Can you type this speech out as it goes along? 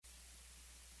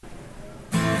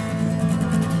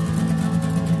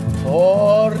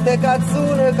de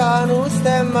cazzone che non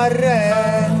stemma a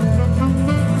re.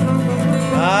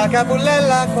 La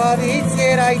capullella qua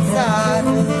viziera aizzata,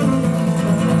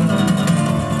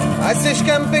 a se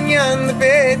scampagnando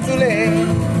pezzole,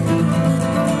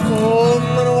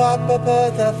 come non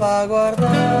papà te fa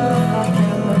guardare.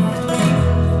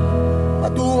 Ma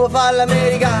tu fa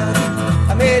l'americano,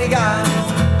 americano,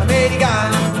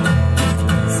 americano,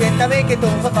 senta me che tu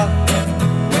fa.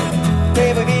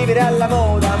 Devo vivere alla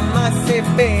moda, ma se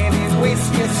bevi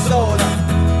whisky e soda,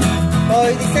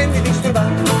 poi ti senti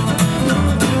disturbato.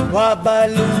 Va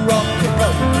ballo rock and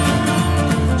roll,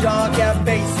 giochi a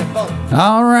baseball.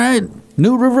 All right,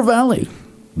 New River Valley.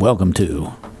 Welcome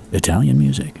to Italian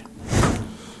music.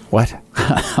 What?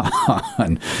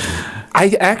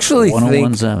 I actually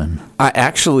think...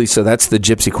 so that's the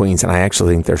Gypsy Queens, and I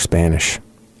actually think they're Spanish.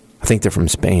 I think they're from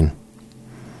Spain.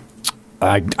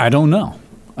 I don't know.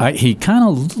 He kind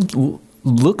of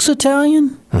looks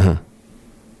Italian,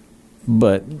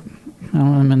 but I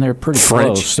mean they're pretty French.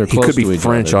 close. They're He close could be to each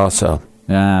French other. also.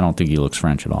 I don't think he looks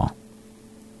French at all.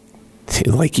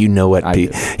 Like you know what?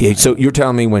 Yeah, so you're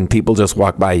telling me when people just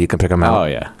walk by, you can pick them out? Oh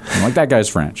yeah, I'm like that guy's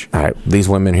French. All right, these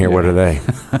women here, what are they?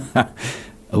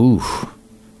 Ooh,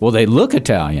 well they look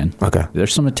Italian. Okay,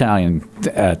 there's some Italian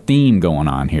theme going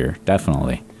on here,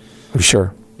 definitely. You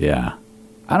sure? Yeah.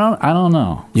 I don't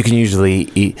know. You can usually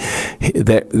eat.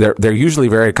 They're usually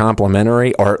very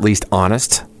complimentary, or at least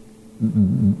honest.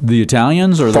 The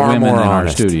Italians or the women in our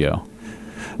studio,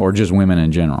 or just women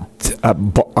in general.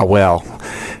 Well,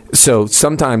 so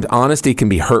sometimes honesty can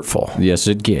be hurtful. Yes,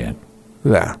 it can.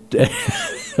 Yeah.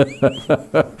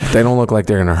 They don't look like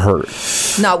they're going to hurt.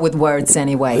 Not with words,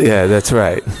 anyway. Yeah, that's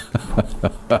right.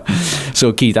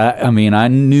 So, Keith, I mean, I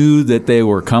knew that they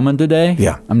were coming today.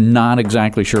 Yeah. I'm not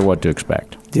exactly sure what to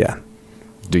expect. Yeah.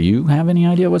 Do you have any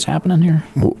idea what's happening here?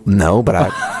 No, but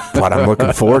I'm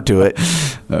looking forward to it.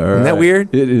 Isn't that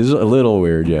weird? It is a little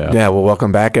weird, yeah. Yeah, well,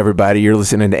 welcome back, everybody. You're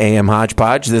listening to AM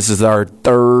Hodgepodge. This is our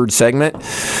third segment.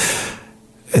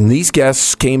 And these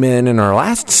guests came in our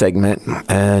last segment,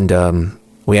 and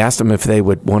we asked them if they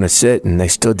would want to sit, and they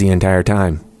stood the entire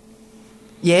time.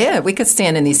 Yeah, we could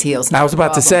stand in these heels. I was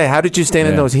about to say, how did you stand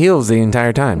in those heels the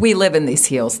entire time? We live in these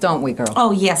heels, don't we, girl?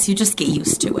 Oh, yes. You just get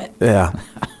used to it. Yeah,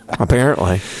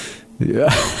 apparently.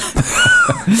 Yeah.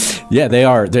 Yeah, they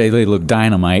are. They look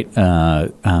dynamite.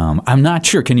 I'm not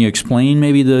sure. Can you explain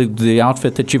maybe the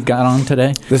outfit that you've got on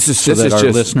today? This is our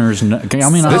listeners know. I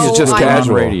mean, this is just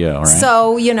casual radio, right?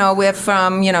 So, we're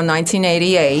from,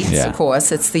 1988, of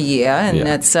course. It's the year, and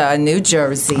it's New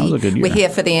Jersey. That was a good year. We're here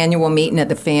for the annual meeting of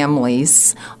the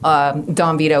families.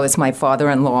 Don Vito is my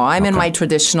father-in-law. I'm in my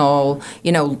traditional,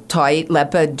 tight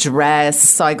leopard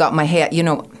dress. I got my hair,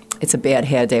 it's a bad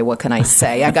hair day. What can I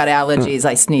say? I got allergies.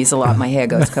 I sneeze a lot. My hair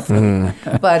goes kaput.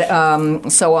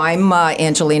 But so I'm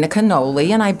Angelina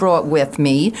Cannoli, and I brought with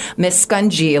me Miss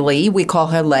Scungili. We call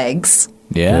her Legs.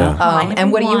 Yeah.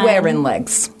 And what are you wearing,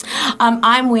 Legs?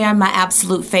 I'm wearing my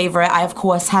absolute favorite. I, of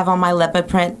course, have on my leopard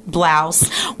print blouse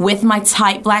with my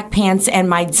tight black pants and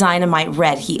my dynamite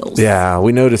red heels. Yeah,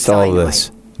 we noticed all of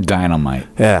this. Dynamite.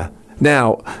 Yeah.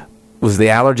 Now, was the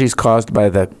allergies caused by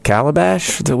the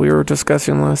calabash that we were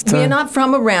discussing last time? We're not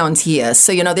from around here.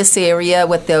 So, this area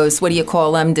with those, what do you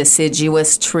call them,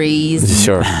 deciduous trees.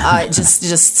 Sure.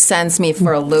 Just sends me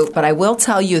for a loop. But I will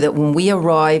tell you that when we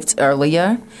arrived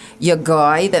earlier, your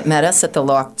guy that met us at the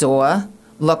locked door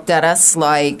looked at us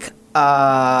like,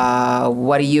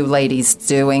 what are you ladies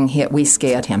doing here? We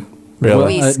scared him. Really? Well,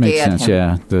 We that makes scared sense,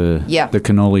 him. yeah. The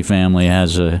Cannoli family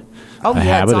has a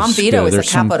habit Don of Vito is a there's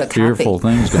some capo da fearful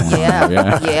capi. things going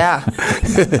on.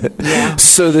 Yeah.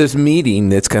 So this meeting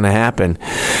that's going to happen,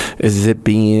 is it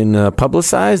being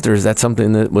publicized, or is that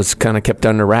something that was kind of kept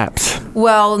under wraps?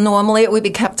 Well, normally it would be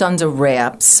kept under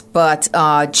wraps, but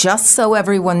just so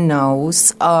everyone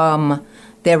knows,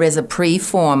 there is a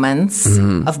performance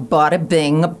of Bada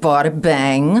Bing, Bada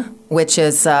Bang, which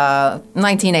is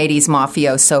 1980s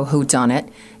mafioso whodunit.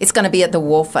 It's going to be at the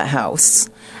Wolfer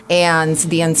House. And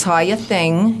the entire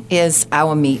thing is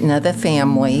our meeting of the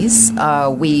families.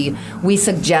 We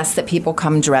suggest that people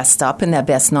come dressed up in their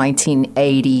best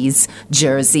 1980s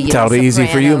jersey. It's out easy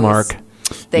for you, Mark.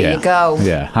 There you go.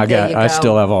 Yeah, I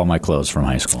still have all my clothes from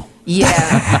high school.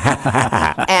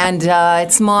 Yeah. And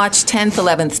it's March 10th,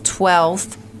 11th,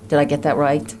 12th. Did I get that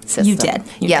right, sister? You did.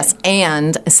 Yes,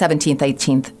 and 17th,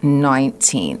 18th,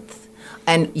 19th.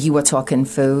 And you were talking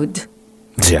food.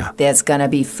 Yeah. There's going to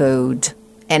be food.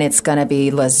 And it's going to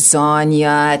be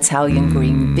lasagna, Italian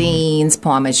green beans,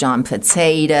 Parmesan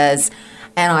potatoes.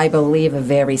 and I believe a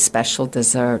very special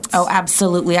dessert. Oh,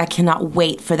 absolutely. I cannot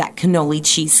wait for that cannoli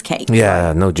cheesecake.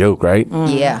 Yeah, no joke, right?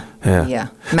 Yeah. Yeah. Yeah.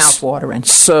 Mouth watering.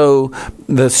 So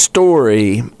the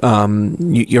story,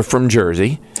 you're from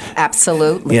Jersey.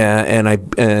 Absolutely. Yeah,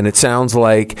 and it sounds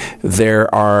like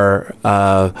there are,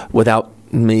 without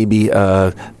maybe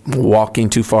walking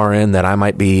too far in, that I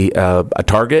might be a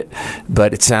target,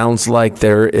 but it sounds like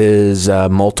there is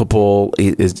multiple.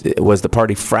 Was the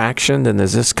party fractioned, and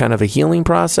is this kind of a healing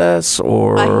process,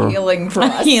 or A healing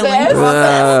process.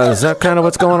 is that kind of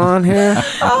what's going on here?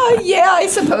 Yeah, I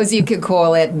suppose you could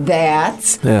call it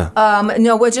that. Yeah.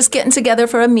 No, we're just getting together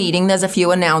for a meeting. There's a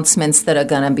few announcements that are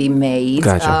going to be made.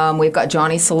 Gotcha. We've got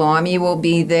Johnny Salami will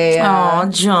be there. Oh,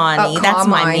 Johnny. That's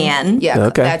my Carmine. man. Yeah,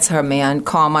 Okay. that's her man.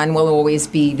 Carmine will always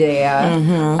be there.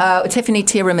 Tiffany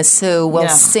Tiramisu will Yeah.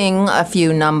 sing a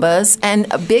few numbers. And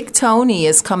Big Tony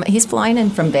is coming. He's flying in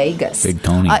from Vegas. Big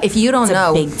Tony. If you don't It's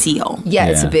know. a big deal. Yeah,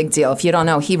 it's a Yeah. big deal. If you don't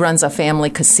know, he runs a family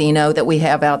casino that we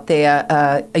have out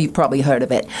there. You've probably heard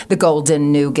of it, the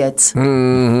Golden Nougat.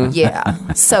 Mm-hmm. Yeah.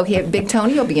 So Big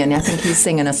Tony will be in. I think he's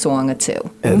singing a song or two.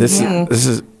 This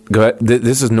is. Go ahead.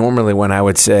 This is normally when I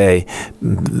would say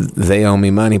they owe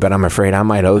me money, but I'm afraid I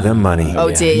might owe them money. Oh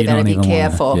Yeah, dear, you better don't be even wanna-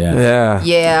 careful. yeah.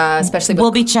 Yeah, Especially with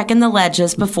We'll be checking the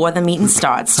ledgers before the meeting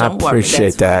starts. I Don't worry.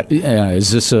 appreciate that. Yeah,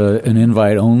 is this an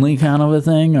invite only kind of a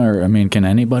thing, or I mean, can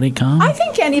anybody come? I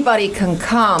think anybody can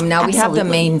come. Now, we have the Absolutely.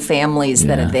 main families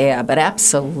that Yeah. are there, but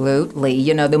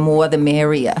absolutely, the more the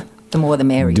merrier. The more the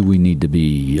merrier. Do we need to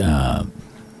be?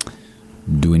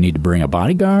 Do we need to bring a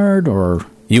bodyguard or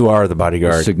You are the a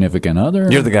bodyguard. significant other?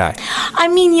 You're the guy. I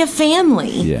mean, your family.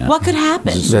 Yeah. What could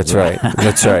happen? That's right.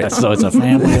 That's right. So it's a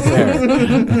family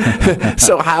affair.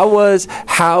 So how was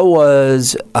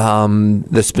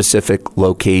the specific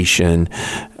location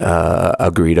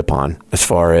agreed upon as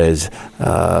far as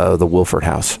the Wolford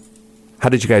House? How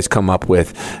did you guys come up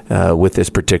with this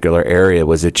particular area?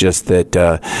 Was it just that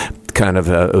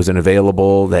it was an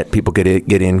available that people could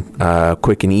get in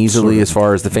quick and easily as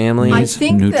far as the families? I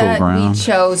think neutral that ground. we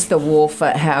chose the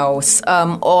Wolfert House,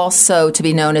 also to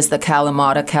be known as the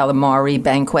Kalamata Calamari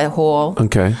Banquet Hall.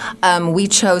 Okay. We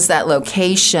chose that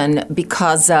location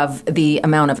because of the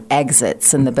amount of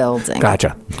exits in the building.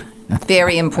 Gotcha.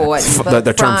 Very important.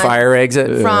 The term fire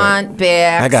exit? Front,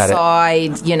 back, I got it.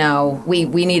 side.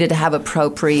 We needed to have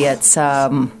appropriate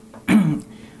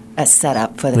a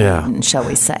setup for the Yeah. meeting, shall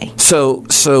we say. So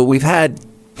we've had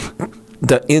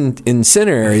the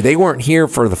incendiary. They weren't here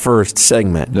for the first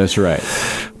segment, That's right.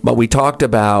 but we talked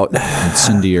about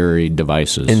Incendiary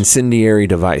devices. incendiary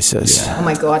devices. Oh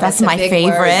my God, That's a my big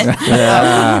favorite. word.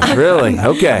 Ah, really?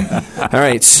 Okay. All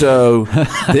right. So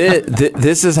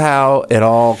this is how it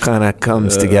all kind of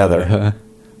comes together.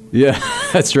 Yeah,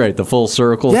 that's right. The full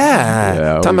circle.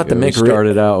 Yeah. Talking about the we McRib-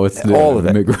 started out with all of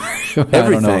it. McRib-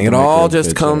 Everything. It all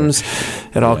just comes.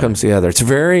 It all Yeah. comes together. It's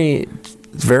very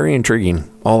intriguing.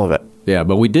 All of it. Yeah,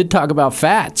 but we did talk about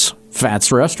Fats.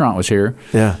 Fats Restaurant was here.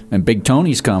 Yeah. And Big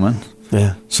Tony's coming.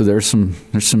 Yeah. So there's some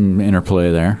interplay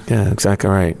there. Yeah. Exactly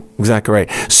right. Exactly right.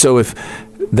 So if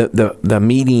the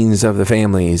meetings of the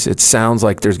families, it sounds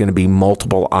like there's going to be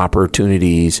multiple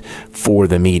opportunities for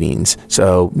the meetings.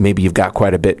 So maybe you've got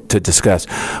quite a bit to discuss.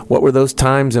 What were those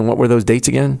times and what were those dates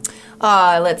again?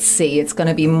 Let's see. It's going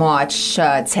to be March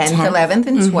 10th, 11th,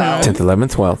 and 12th. 10th,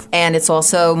 11th, 12th. And it's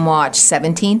also March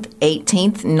 17th,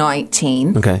 18th,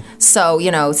 19th. Okay. So,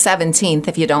 17th,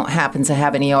 if you don't happen to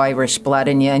have any Irish blood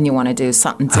in you and you want to do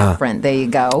something different, there you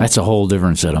go. That's a whole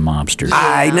different set of mobsters.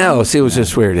 I know. See, it was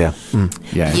just weird. Yeah.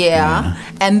 Yeah. Yeah.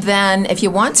 And then if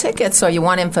you want tickets or you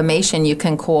want information, you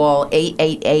can call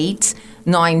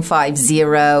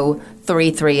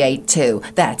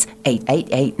 888-950-3382. That's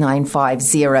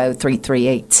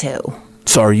 888-950-3382.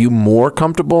 So are you more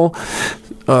comfortable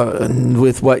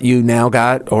with what you now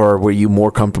got, or were you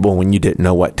more comfortable when you didn't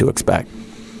know what to expect?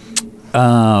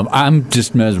 I'm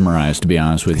just mesmerized, to be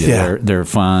honest with you. Yeah. They're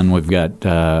fun. We've got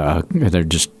they're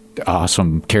just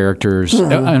awesome characters.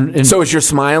 And So is your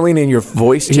smiling and your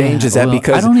voice change? Is that well,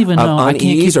 because I don't even of know. I can't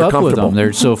unease keep or up with comfortable? them.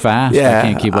 They're so fast. Yeah, I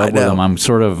can't keep I up with know.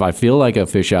 them. I feel like a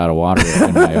fish out of water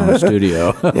in my own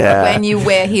studio. Yeah. When you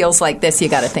wear heels like this, you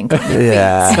got to think of your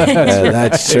Yeah,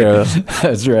 that's true.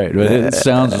 That's right. But it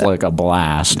sounds like a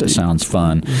blast. It sounds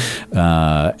fun,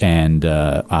 and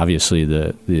obviously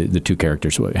the two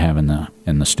characters we have in the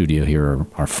studio here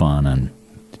are fun and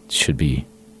should be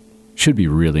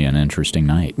really an interesting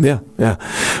night. Yeah, yeah.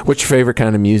 What's your favorite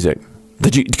kind of music?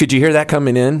 Could you hear that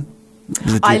coming in?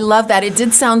 I love that. It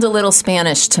did sound a little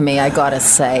Spanish to me, I got to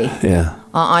say. Yeah.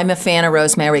 I'm a fan of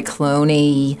Rosemary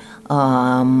Clooney.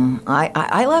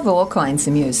 I love all kinds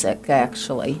of music,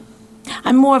 actually.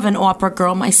 I'm more of an opera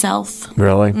girl myself.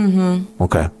 Really? Mm-hmm.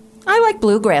 Okay. I like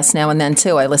bluegrass now and then,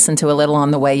 too. I listen to a little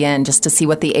on the way in just to see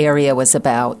what the area was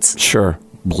about. Sure.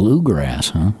 Bluegrass,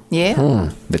 huh?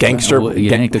 Yeah. The gangster. You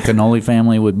think the Cannoli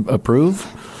family would approve?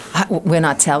 We're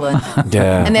not telling.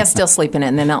 Yeah. And they're still sleeping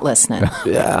in. They're not listening.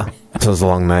 Yeah. It was a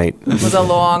long night. It was a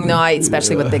long night,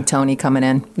 especially with Big Tony coming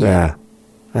in. Yeah.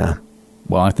 Yeah.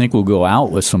 Well, I think we'll go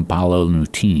out with some Paolo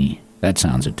Nutini. That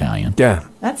sounds Italian. Yeah.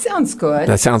 That sounds good.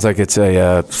 That sounds like it's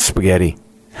a spaghetti.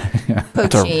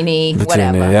 Puccini, Poutine,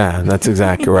 whatever. Yeah, that's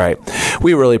exactly right.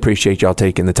 We really appreciate y'all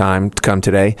taking the time to come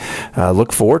today.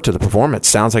 Look forward to the performance.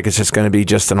 Sounds like it's just going to be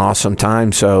just an awesome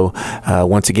time. So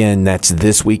once again, that's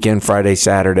this weekend, Friday,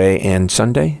 Saturday, and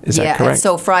Sunday. Is that correct?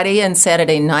 So Friday and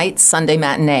Saturday night, Sunday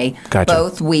matinee, Gotcha.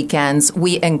 both weekends.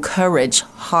 We encourage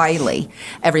highly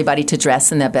everybody to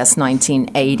dress in their best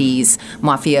 1980s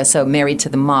mafioso, Married to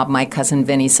the Mob, My Cousin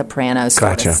Vinny Soprano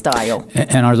sort Gotcha. of style.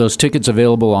 And are those tickets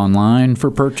available online for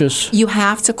purchase? You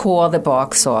have to call the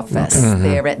box office.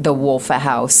 They're at the Wolfer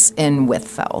House in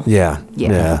Wytheville. Yeah.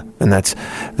 And that's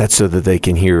so that they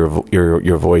can hear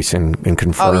your voice and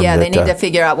confirm. Oh, yeah, they that, need to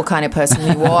figure out what kind of person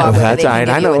you are. whether That's they can right.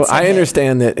 give I you know. a I ticket.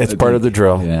 understand that it's part of the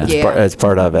drill. Yeah. It's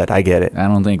part of it. I get it. I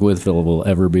don't think Wytheville will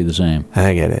ever be the same.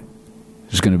 I get it.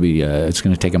 It's going to be. It's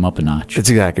going to take them up a notch. That's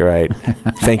exactly right.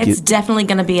 Thank you. It's definitely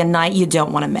going to be a night you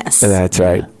don't want to miss. That's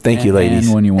right. Thank you, ladies.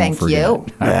 And one you won't Thank forget. you.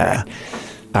 Yeah.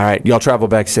 All right. Y'all travel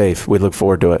back safe. We look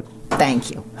forward to it.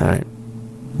 Thank you. All right.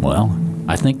 Well,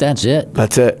 I think that's it.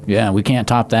 That's it. Yeah, we can't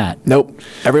top that. Nope.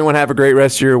 Everyone have a great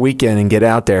rest of your weekend and get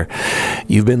out there.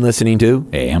 You've been listening to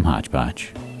AM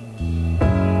Hodgepodge.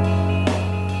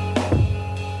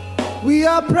 We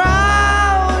are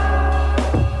proud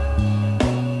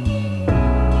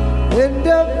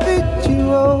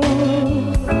individuals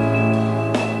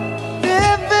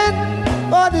living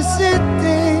for the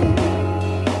city,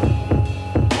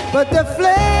 but the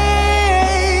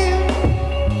flame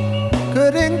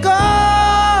couldn't go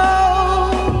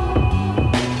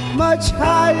much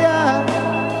higher.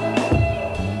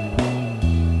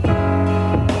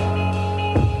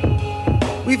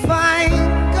 We find